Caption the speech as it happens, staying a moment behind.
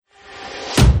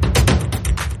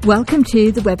Welcome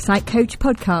to the Website Coach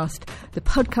Podcast, the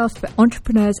podcast for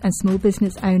entrepreneurs and small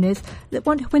business owners that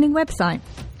want a winning website,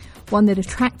 one that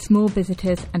attracts more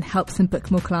visitors and helps them book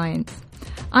more clients.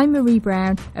 I'm Marie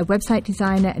Brown, a website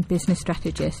designer and business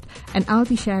strategist, and I'll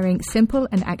be sharing simple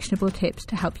and actionable tips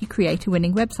to help you create a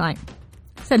winning website.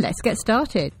 So let's get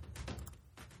started.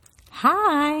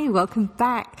 Hi, welcome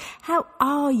back. How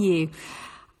are you?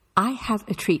 I have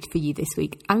a treat for you this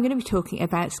week. I'm going to be talking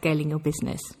about scaling your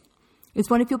business. Is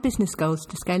one of your business goals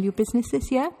to scale your business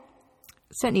this year?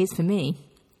 It certainly is for me.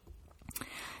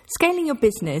 Scaling your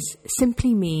business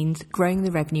simply means growing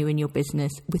the revenue in your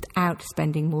business without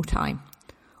spending more time,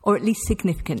 or at least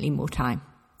significantly more time.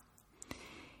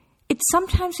 It's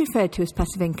sometimes referred to as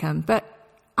passive income, but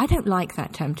I don't like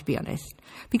that term, to be honest,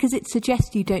 because it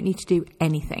suggests you don't need to do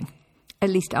anything, at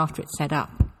least after it's set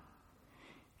up.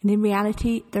 And in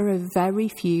reality, there are very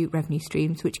few revenue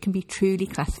streams which can be truly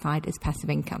classified as passive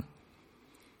income.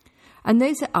 And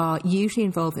those that are usually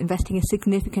involve investing a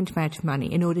significant amount of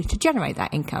money in order to generate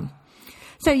that income.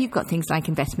 So you've got things like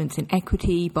investments in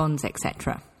equity, bonds,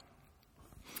 etc.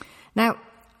 Now,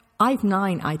 I've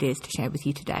 9 ideas to share with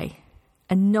you today,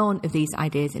 and none of these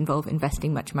ideas involve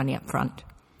investing much money up front.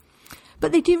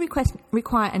 But they do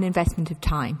require an investment of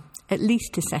time, at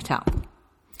least to set up.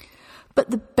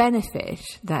 But the benefit,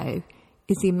 though,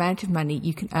 is the amount of money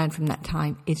you can earn from that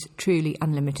time is truly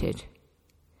unlimited.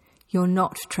 You're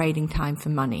not trading time for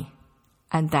money,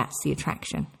 and that's the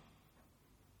attraction.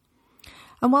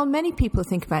 And while many people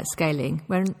think about scaling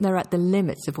when they're at the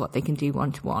limits of what they can do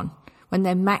one-to-one, when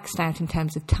they're maxed out in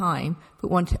terms of time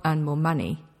but want to earn more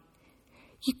money,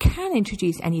 you can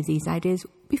introduce any of these ideas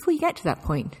before you get to that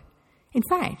point. In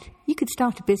fact, you could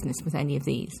start a business with any of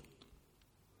these.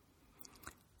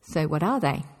 So what are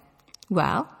they?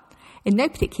 Well, in no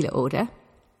particular order,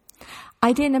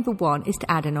 idea number 1 is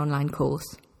to add an online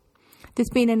course. There's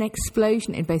been an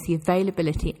explosion in both the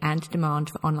availability and demand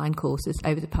for online courses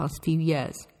over the past few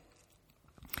years.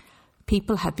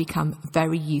 People have become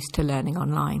very used to learning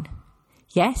online.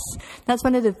 Yes, that's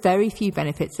one of the very few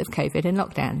benefits of COVID and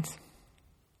lockdowns.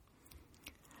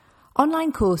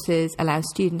 Online courses allow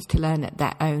students to learn at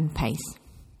their own pace.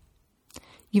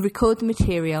 You record the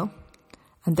material,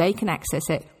 and they can access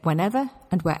it whenever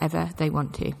and wherever they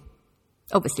want to,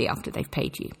 obviously after they've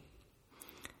paid you.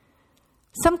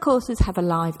 Some courses have a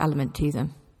live element to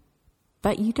them,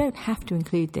 but you don't have to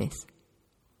include this.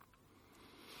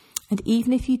 And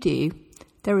even if you do,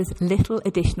 there is little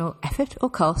additional effort or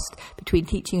cost between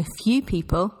teaching a few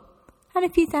people and a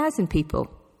few thousand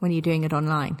people when you're doing it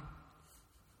online.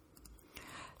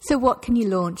 So what can you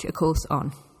launch a course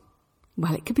on?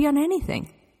 Well, it could be on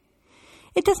anything.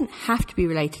 It doesn't have to be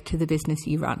related to the business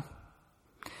you run.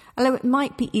 Although it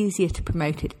might be easier to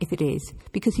promote it if it is,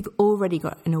 because you've already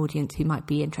got an audience who might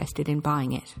be interested in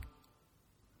buying it.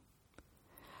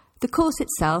 The course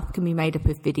itself can be made up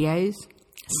of videos,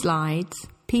 slides,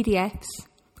 PDFs,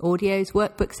 audios,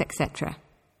 workbooks, etc.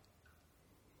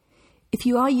 If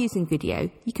you are using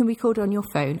video, you can record on your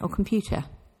phone or computer.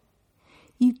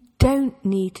 You don't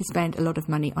need to spend a lot of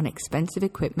money on expensive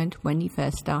equipment when you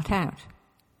first start out.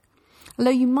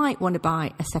 Although you might want to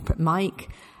buy a separate mic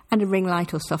and a ring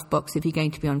light or softbox if you're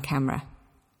going to be on camera.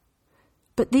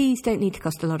 But these don't need to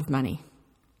cost a lot of money.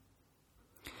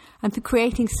 And for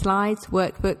creating slides,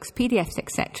 workbooks, PDFs,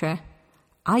 etc.,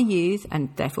 I use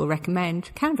and therefore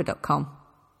recommend Canva.com.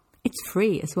 It's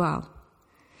free as well.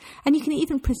 And you can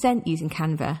even present using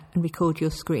Canva and record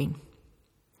your screen.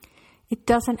 It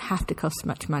doesn't have to cost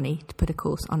much money to put a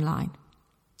course online.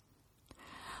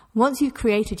 Once you've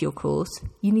created your course,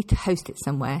 you need to host it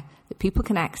somewhere that people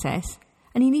can access,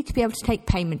 and you need to be able to take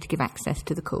payment to give access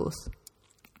to the course.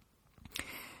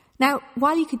 Now,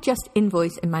 while you could just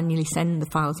invoice and manually send the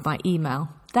files by email,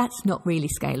 that's not really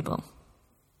scalable.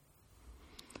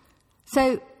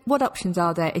 So, what options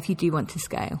are there if you do want to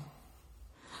scale?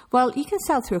 Well, you can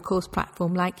sell through a course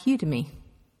platform like Udemy.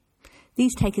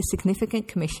 These take a significant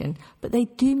commission, but they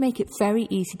do make it very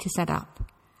easy to set up,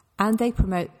 and they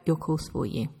promote your course for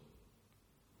you.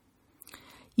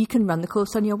 You can run the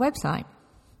course on your website.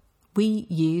 We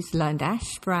use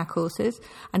LearnDash for our courses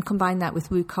and combine that with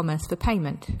WooCommerce for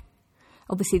payment.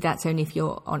 Obviously, that's only if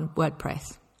you're on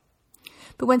WordPress.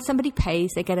 But when somebody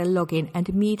pays, they get a login and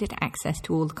immediate access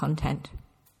to all the content.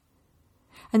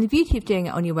 And the beauty of doing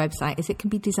it on your website is it can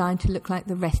be designed to look like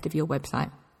the rest of your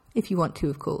website, if you want to,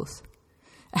 of course.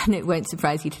 And it won't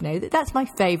surprise you to know that that's my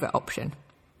favourite option.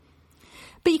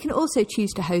 But you can also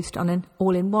choose to host on an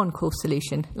all-in-one course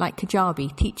solution like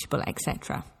Kajabi, Teachable,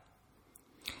 etc.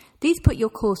 These put your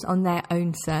course on their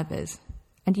own servers,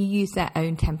 and you use their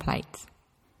own templates.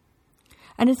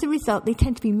 And as a result, they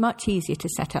tend to be much easier to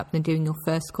set up than doing your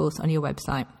first course on your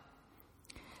website.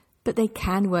 But they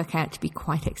can work out to be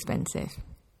quite expensive.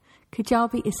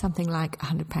 Kajabi is something like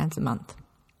 £100 a month.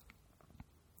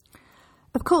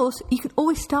 Of course, you can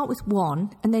always start with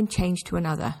one and then change to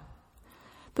another.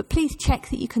 But please check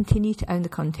that you continue to own the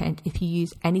content if you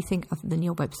use anything other than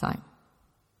your website.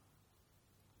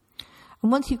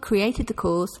 And once you've created the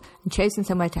course and chosen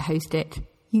somewhere to host it,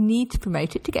 you need to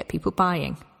promote it to get people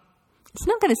buying. It's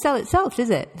not going to sell itself, is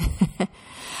it?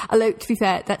 Although, to be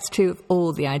fair, that's true of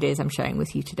all the ideas I'm sharing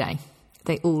with you today.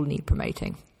 They all need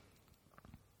promoting.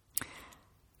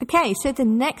 Okay, so the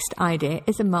next idea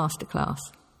is a masterclass.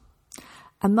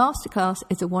 A masterclass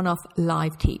is a one-off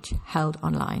live teach held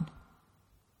online.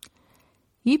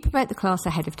 You promote the class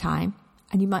ahead of time,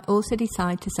 and you might also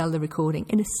decide to sell the recording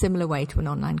in a similar way to an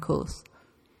online course.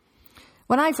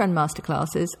 When I've run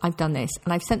masterclasses, I've done this,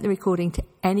 and I've sent the recording to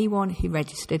anyone who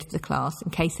registered for the class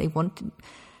in case they wanted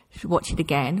to watch it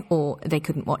again or they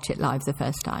couldn't watch it live the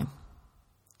first time.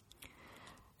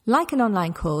 Like an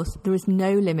online course, there is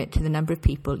no limit to the number of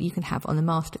people you can have on the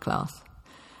masterclass,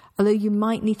 although you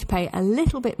might need to pay a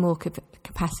little bit more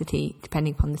capacity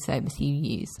depending upon the service you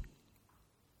use.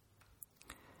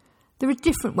 There are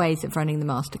different ways of running the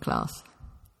masterclass.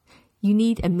 You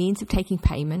need a means of taking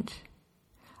payment,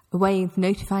 a way of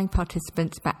notifying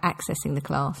participants about accessing the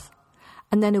class,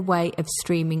 and then a way of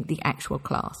streaming the actual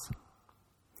class.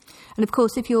 And of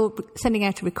course, if you're sending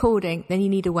out a recording, then you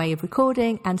need a way of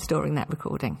recording and storing that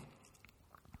recording.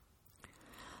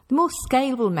 The more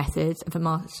scalable methods of a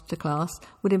masterclass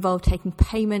would involve taking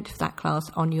payment for that class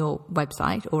on your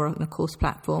website or on a course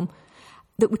platform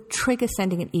that would trigger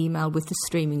sending an email with the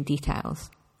streaming details.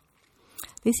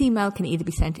 This email can either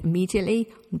be sent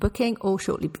immediately on booking or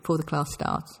shortly before the class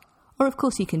starts. Or, of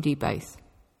course, you can do both.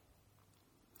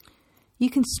 You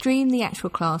can stream the actual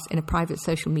class in a private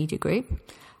social media group,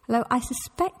 although I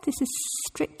suspect this is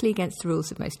strictly against the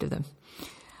rules of most of them,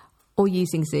 or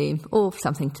using Zoom or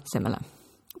something similar.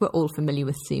 We're all familiar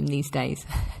with Zoom these days.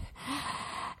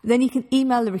 Then you can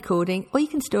email the recording, or you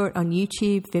can store it on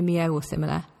YouTube, Vimeo or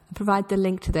similar, and provide the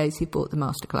link to those who bought the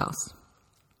masterclass.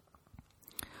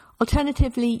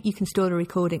 Alternatively, you can store the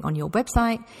recording on your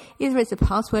website, either as a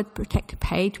password-protected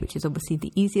page, which is obviously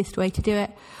the easiest way to do it,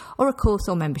 or a course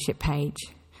or membership page.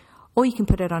 Or you can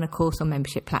put it on a course or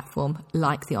membership platform,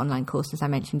 like the online courses I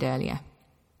mentioned earlier.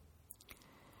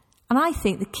 And I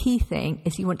think the key thing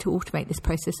is you want to automate this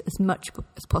process as much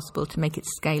as possible to make it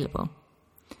scalable.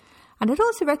 And I'd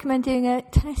also recommend doing a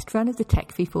test run of the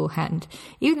tech beforehand.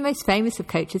 Even the most famous of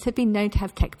coaches have been known to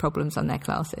have tech problems on their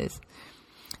classes.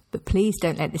 But please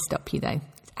don't let this stop you, though.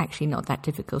 It's actually not that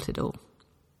difficult at all.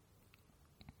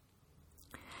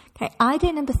 Okay,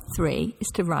 idea number 3 is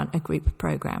to run a group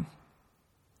program.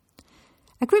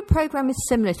 A group program is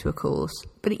similar to a course,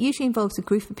 but it usually involves a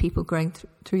group of people going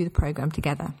through the program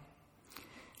together.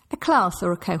 A class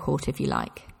or a cohort, if you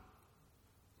like.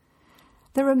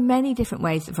 There are many different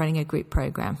ways of running a group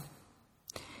program.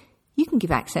 You can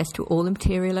give access to all the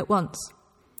material at once,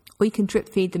 or you can drip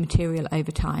feed the material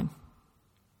over time.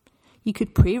 You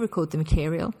could pre-record the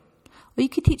material, or you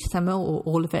could teach some or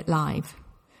all of it live.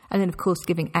 And then, of course,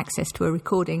 giving access to a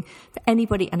recording for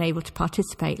anybody unable to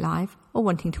participate live or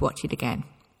wanting to watch it again.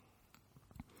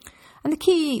 And the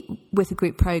key with a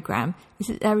group program is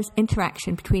that there is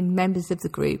interaction between members of the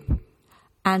group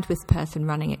and with the person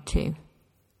running it too.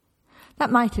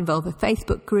 That might involve a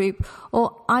Facebook group,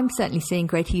 or I'm certainly seeing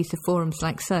greater use of forums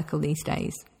like Circle these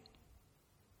days.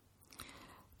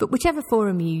 But whichever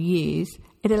forum you use,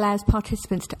 it allows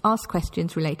participants to ask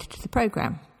questions related to the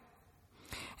program.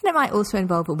 And it might also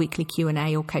involve a weekly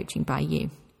Q&A or coaching by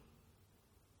you.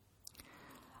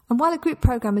 And while a group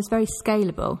program is very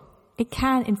scalable, it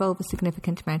can involve a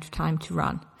significant amount of time to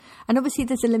run. And obviously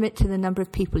there's a limit to the number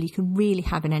of people you can really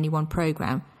have in any one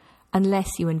program,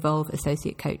 unless you involve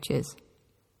associate coaches.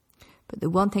 But the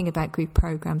one thing about group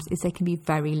programs is they can be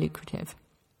very lucrative.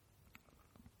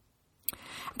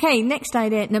 Okay, next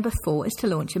idea, number 4, is to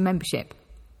launch a membership.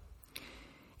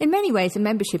 In many ways, a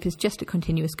membership is just a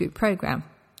continuous group program,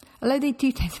 although they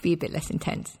do tend to be a bit less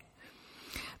intense.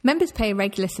 Members pay a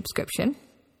regular subscription,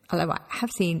 although I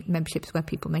have seen memberships where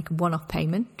people make a one-off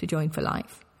payment to join for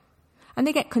life, and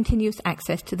they get continuous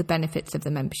access to the benefits of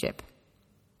the membership.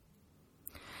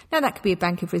 Now, that could be a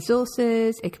bank of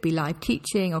resources, it could be live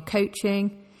teaching or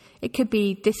coaching, it could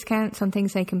be discounts on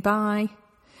things they can buy,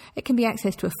 it can be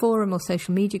access to a forum or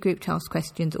social media group to ask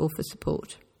questions or for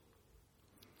support.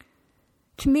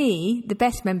 To me, the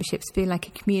best memberships feel like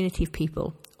a community of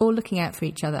people, all looking out for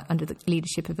each other under the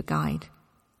leadership of a guide.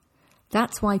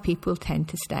 That's why people tend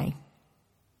to stay.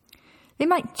 They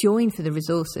might join for the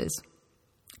resources,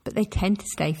 but they tend to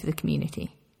stay for the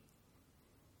community.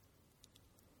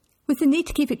 With the need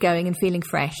to keep it going and feeling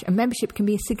fresh, a membership can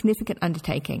be a significant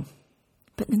undertaking,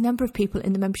 but the number of people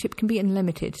in the membership can be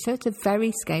unlimited, so it's a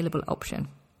very scalable option.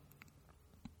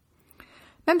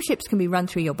 Memberships can be run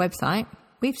through your website.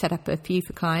 We've set up a few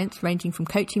for clients, ranging from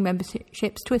coaching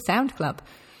memberships to a sound club.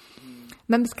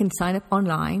 Members can sign up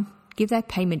online, give their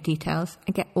payment details,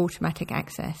 and get automatic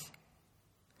access.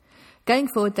 Going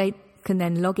forward, they can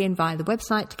then log in via the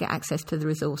website to get access to the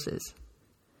resources.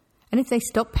 And if they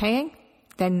stop paying,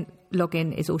 then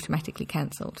login is automatically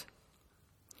cancelled.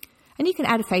 And you can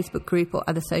add a Facebook group or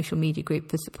other social media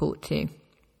group for support too.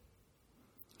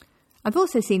 I've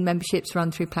also seen memberships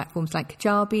run through platforms like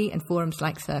Kajabi and forums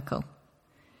like Circle.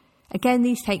 Again,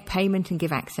 these take payment and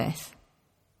give access.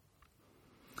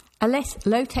 A less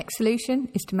low-tech solution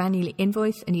is to manually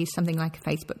invoice and use something like a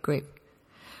Facebook group.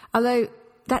 Although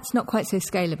that's not quite so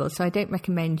scalable, so I don't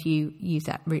recommend you use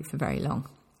that route for very long.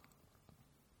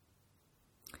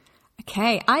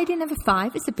 Okay, idea number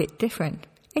 5 is a bit different.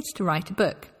 It's to write a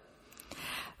book.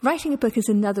 Writing a book is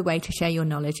another way to share your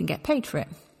knowledge and get paid for it.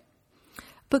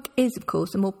 A book is, of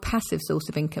course, a more passive source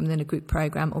of income than a group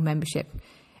program or membership,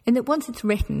 in that once it's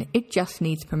written, it just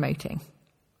needs promoting.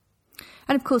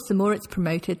 And of course, the more it's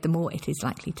promoted, the more it is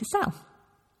likely to sell.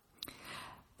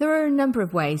 There are a number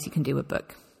of ways you can do a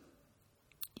book.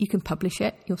 You can publish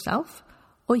it yourself,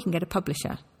 or you can get a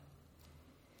publisher.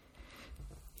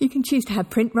 You can choose to have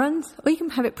print runs, or you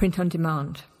can have it print on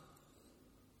demand.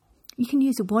 You can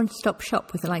use a one-stop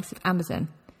shop with the likes of Amazon.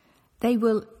 They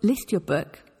will list your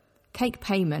book, take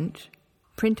payment,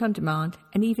 print on demand,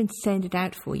 and even send it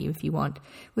out for you if you want,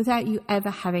 without you ever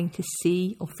having to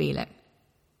see or feel it.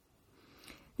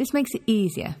 This makes it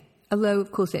easier, although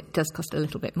of course it does cost a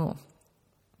little bit more.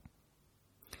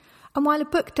 And while a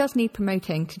book does need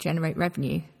promoting to generate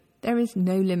revenue, there is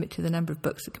no limit to the number of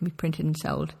books that can be printed and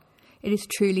sold. It is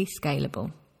truly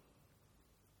scalable.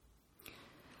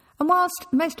 And whilst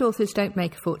most authors don't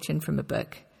make a fortune from a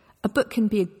book can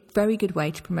be a very good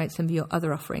way to promote some of your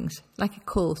other offerings, like a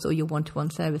course or your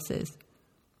one-to-one services.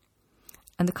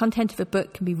 And the content of a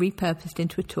book can be repurposed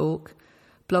into a talk,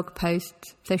 blog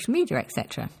posts, social media,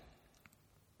 etc.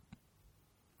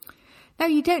 Now,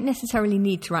 you don't necessarily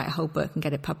need to write a whole book and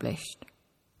get it published,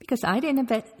 because idea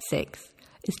number 6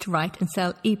 is to write and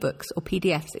sell ebooks or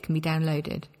PDFs that can be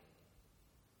downloaded.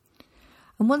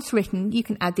 And once written, you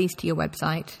can add these to your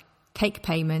website, take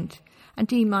payment,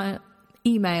 and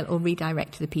email or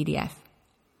redirect to the PDF.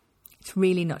 It's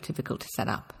really not difficult to set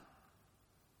up.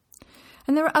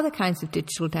 And there are other kinds of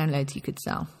digital downloads you could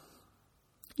sell.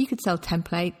 You could sell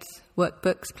templates,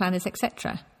 workbooks, planners,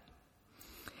 etc.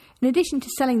 In addition to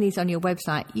selling these on your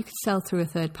website, you could sell through a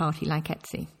third party like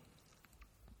Etsy.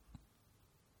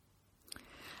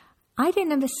 Idea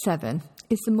number 7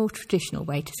 is the more traditional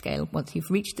way to scale once you've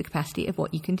reached the capacity of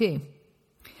what you can do.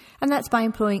 And that's by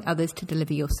employing others to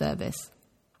deliver your service.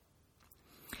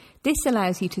 This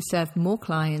allows you to serve more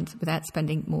clients without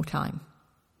spending more time.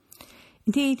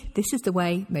 Indeed, this is the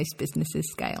way most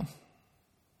businesses scale.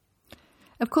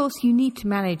 Of course, you need to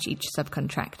manage each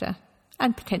subcontractor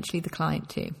and potentially the client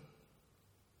too.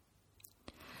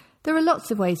 There are lots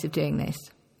of ways of doing this.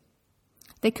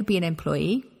 They could be an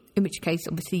employee, in which case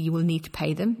obviously you will need to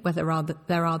pay them, whether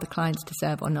there are the clients to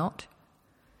serve or not.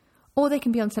 Or they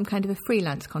can be on some kind of a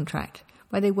freelance contract,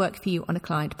 where they work for you on a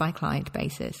client-by-client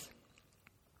basis.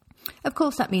 Of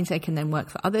course, that means they can then work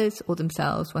for others or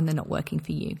themselves when they're not working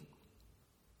for you.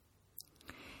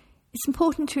 It's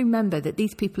important to remember that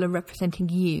these people are representing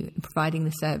you in providing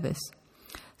the service,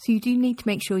 so you do need to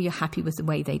make sure you're happy with the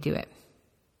way they do it.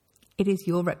 It is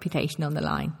your reputation on the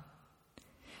line.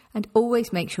 And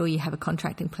always make sure you have a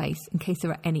contract in place in case there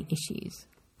are any issues.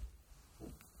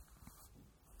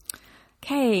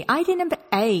 Okay, idea number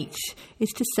 8 is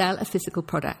to sell a physical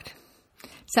product.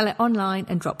 Sell it online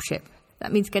and drop ship.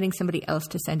 That means getting somebody else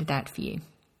to send it out for you.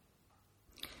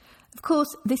 Of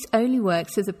course, this only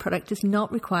works if the product does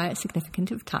not require a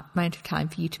significant amount of time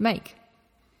for you to make.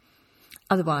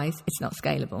 Otherwise, it's not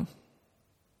scalable.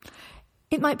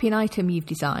 It might be an item you've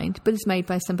designed, but is made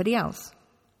by somebody else.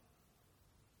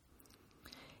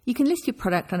 You can list your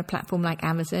product on a platform like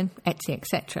Amazon, Etsy,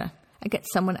 etc., and get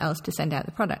someone else to send out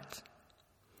the product.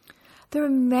 There are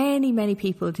many, many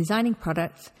people designing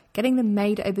products, getting them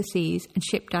made overseas and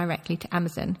shipped directly to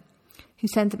Amazon, who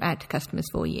send them out to customers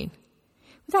for you,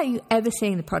 without you ever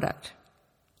seeing the product,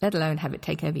 let alone have it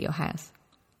take over your house.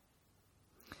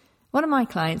 One of my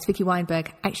clients, Vicky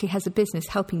Weinberg, actually has a business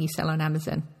helping you sell on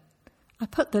Amazon. I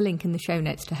put the link in the show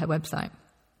notes to her website.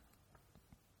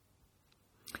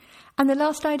 And the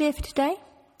last idea for today?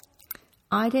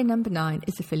 idea number 9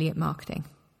 is affiliate marketing.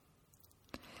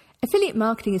 Affiliate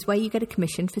marketing is where you get a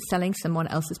commission for selling someone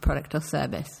else's product or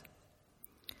service.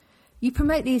 You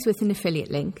promote these with an affiliate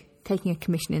link, taking a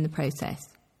commission in the process.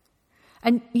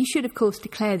 And you should, of course,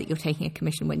 declare that you're taking a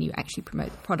commission when you actually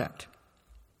promote the product.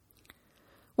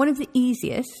 One of the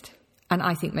easiest, and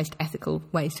I think most ethical,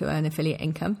 ways to earn affiliate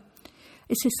income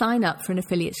is to sign up for an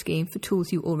affiliate scheme for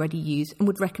tools you already use and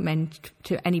would recommend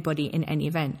to anybody in any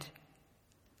event.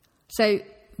 So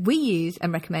we use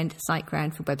and recommend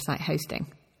SiteGround for website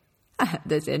hosting.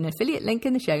 There's an affiliate link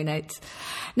in the show notes.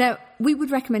 Now, we would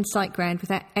recommend SiteGround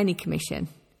without any commission,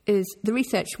 as the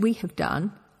research we have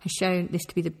done has shown this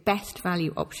to be the best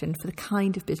value option for the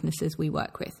kind of businesses we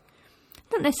work with.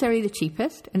 Not necessarily the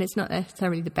cheapest, and it's not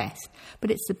necessarily the best, but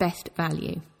it's the best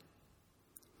value.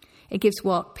 It gives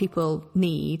what people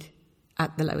need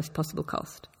at the lowest possible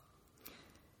cost.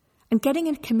 And getting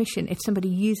a commission if somebody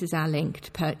uses our link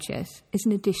to purchase is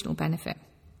an additional benefit.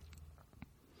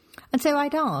 And so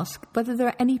I'd ask whether there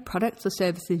are any products or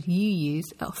services you use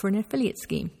that offer an affiliate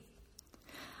scheme.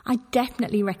 I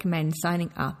definitely recommend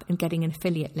signing up and getting an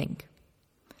affiliate link.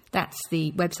 That's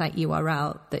the website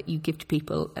URL that you give to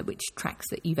people, which tracks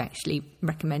that you've actually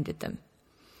recommended them.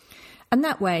 And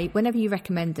that way, whenever you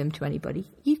recommend them to anybody,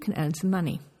 you can earn some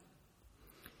money.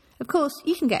 Of course,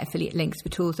 you can get affiliate links for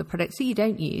tools or products that you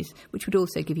don't use, which would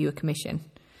also give you a commission.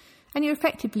 And you're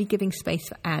effectively giving space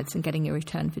for ads and getting a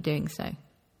return for doing so.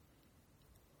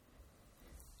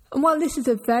 And while this is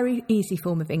a very easy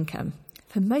form of income,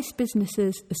 for most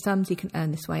businesses, the sums you can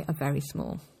earn this way are very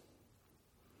small.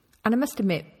 And I must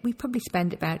admit, we probably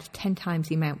spend about 10 times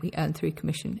the amount we earn through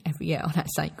commission every year on our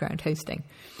SiteGround hosting.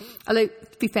 Although,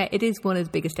 to be fair, it is one of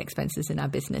the biggest expenses in our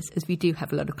business, as we do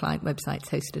have a lot of client websites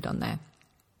hosted on there.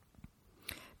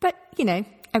 But,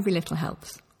 every little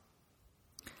helps.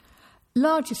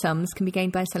 Larger sums can be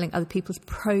gained by selling other people's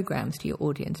programs to your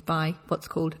audience by what's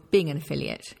called being an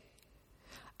affiliate.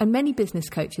 And many business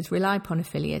coaches rely upon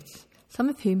affiliates, some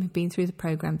of whom have been through the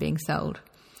program being sold,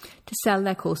 to sell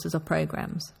their courses or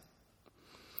programs.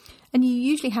 And you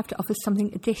usually have to offer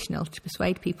something additional to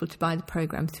persuade people to buy the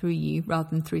program through you rather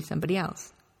than through somebody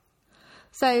else.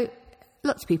 So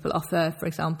lots of people offer, for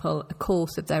example, a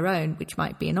course of their own, which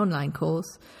might be an online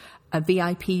course, a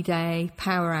VIP day,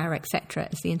 power hour, etc.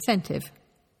 as the incentive.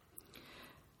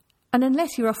 And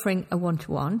unless you're offering a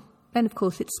one-to-one, then of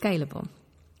course it's scalable.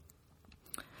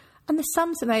 And the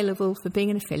sums available for being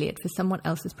an affiliate for someone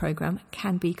else's program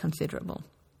can be considerable,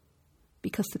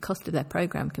 because the cost of their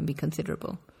program can be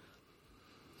considerable.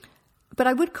 But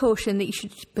I would caution that you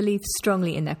should believe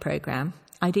strongly in their program,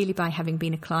 ideally by having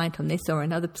been a client on this or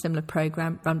another similar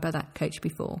program run by that coach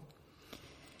before.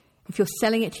 If you're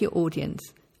selling it to your audience,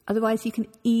 otherwise you can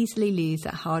easily lose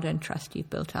that hard-earned trust you've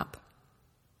built up.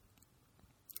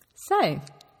 So,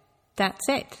 that's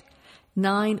it.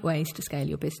 9 ways to scale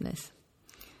your business.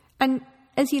 And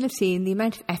as you'll have seen, the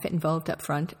amount of effort involved up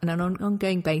front and on an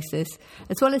ongoing basis,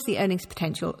 as well as the earnings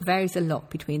potential, varies a lot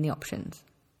between the options.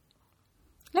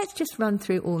 Let's just run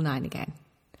through all 9 again.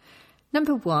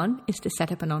 Number 1 is to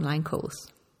set up an online course.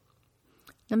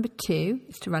 Number 2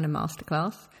 is to run a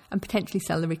masterclass and potentially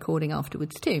sell the recording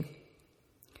afterwards too.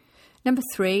 Number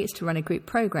 3 is to run a group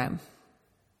program.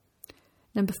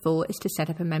 Number 4 is to set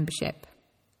up a membership.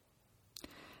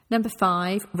 Number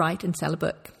 5, write and sell a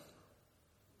book.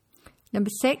 Number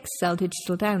 6, sell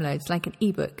digital downloads like an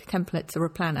ebook, templates or a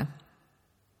planner.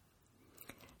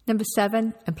 Number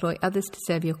 7, employ others to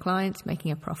serve your clients,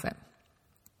 making a profit.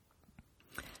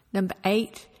 Number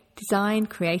 8, design,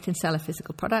 create and sell a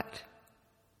physical product.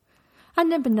 And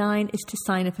number 9 is to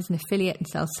sign up as an affiliate and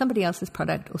sell somebody else's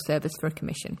product or service for a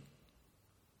commission.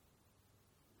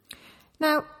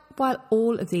 Now, while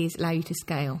all of these allow you to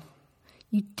scale,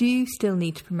 you do still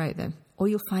need to promote them, or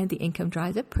you'll find the income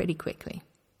dries up pretty quickly.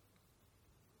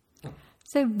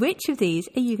 So which of these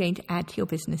are you going to add to your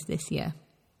business this year?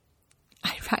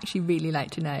 I'd actually really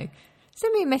like to know.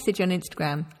 Send me a message on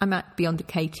Instagram. I'm at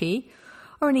BeyondTheKT,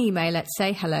 or an email at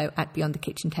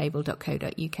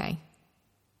sayhello@beyondthekitchentable.co.uk.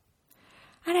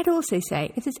 And I'd also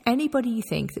say, if there's anybody you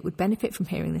think that would benefit from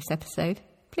hearing this episode,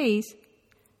 please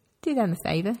do them a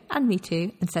favour, and me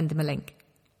too, and send them a link.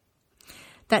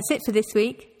 That's it for this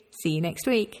week. See you next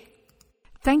week.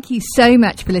 Thank you so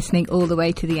much for listening all the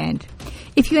way to the end.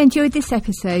 If you enjoyed this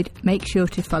episode, make sure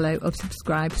to follow or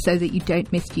subscribe so that you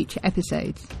don't miss future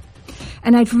episodes.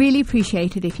 And I'd really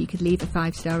appreciate it if you could leave a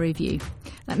 5-star review.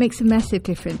 That makes a massive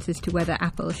difference as to whether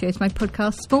Apple shows my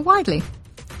podcasts more widely.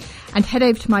 And head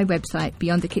over to my website,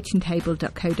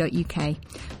 beyondthekitchentable.co.uk,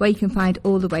 where you can find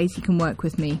all the ways you can work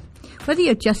with me, whether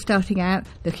you're just starting out,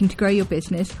 looking to grow your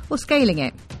business, or scaling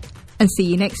it. And see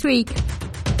you next week.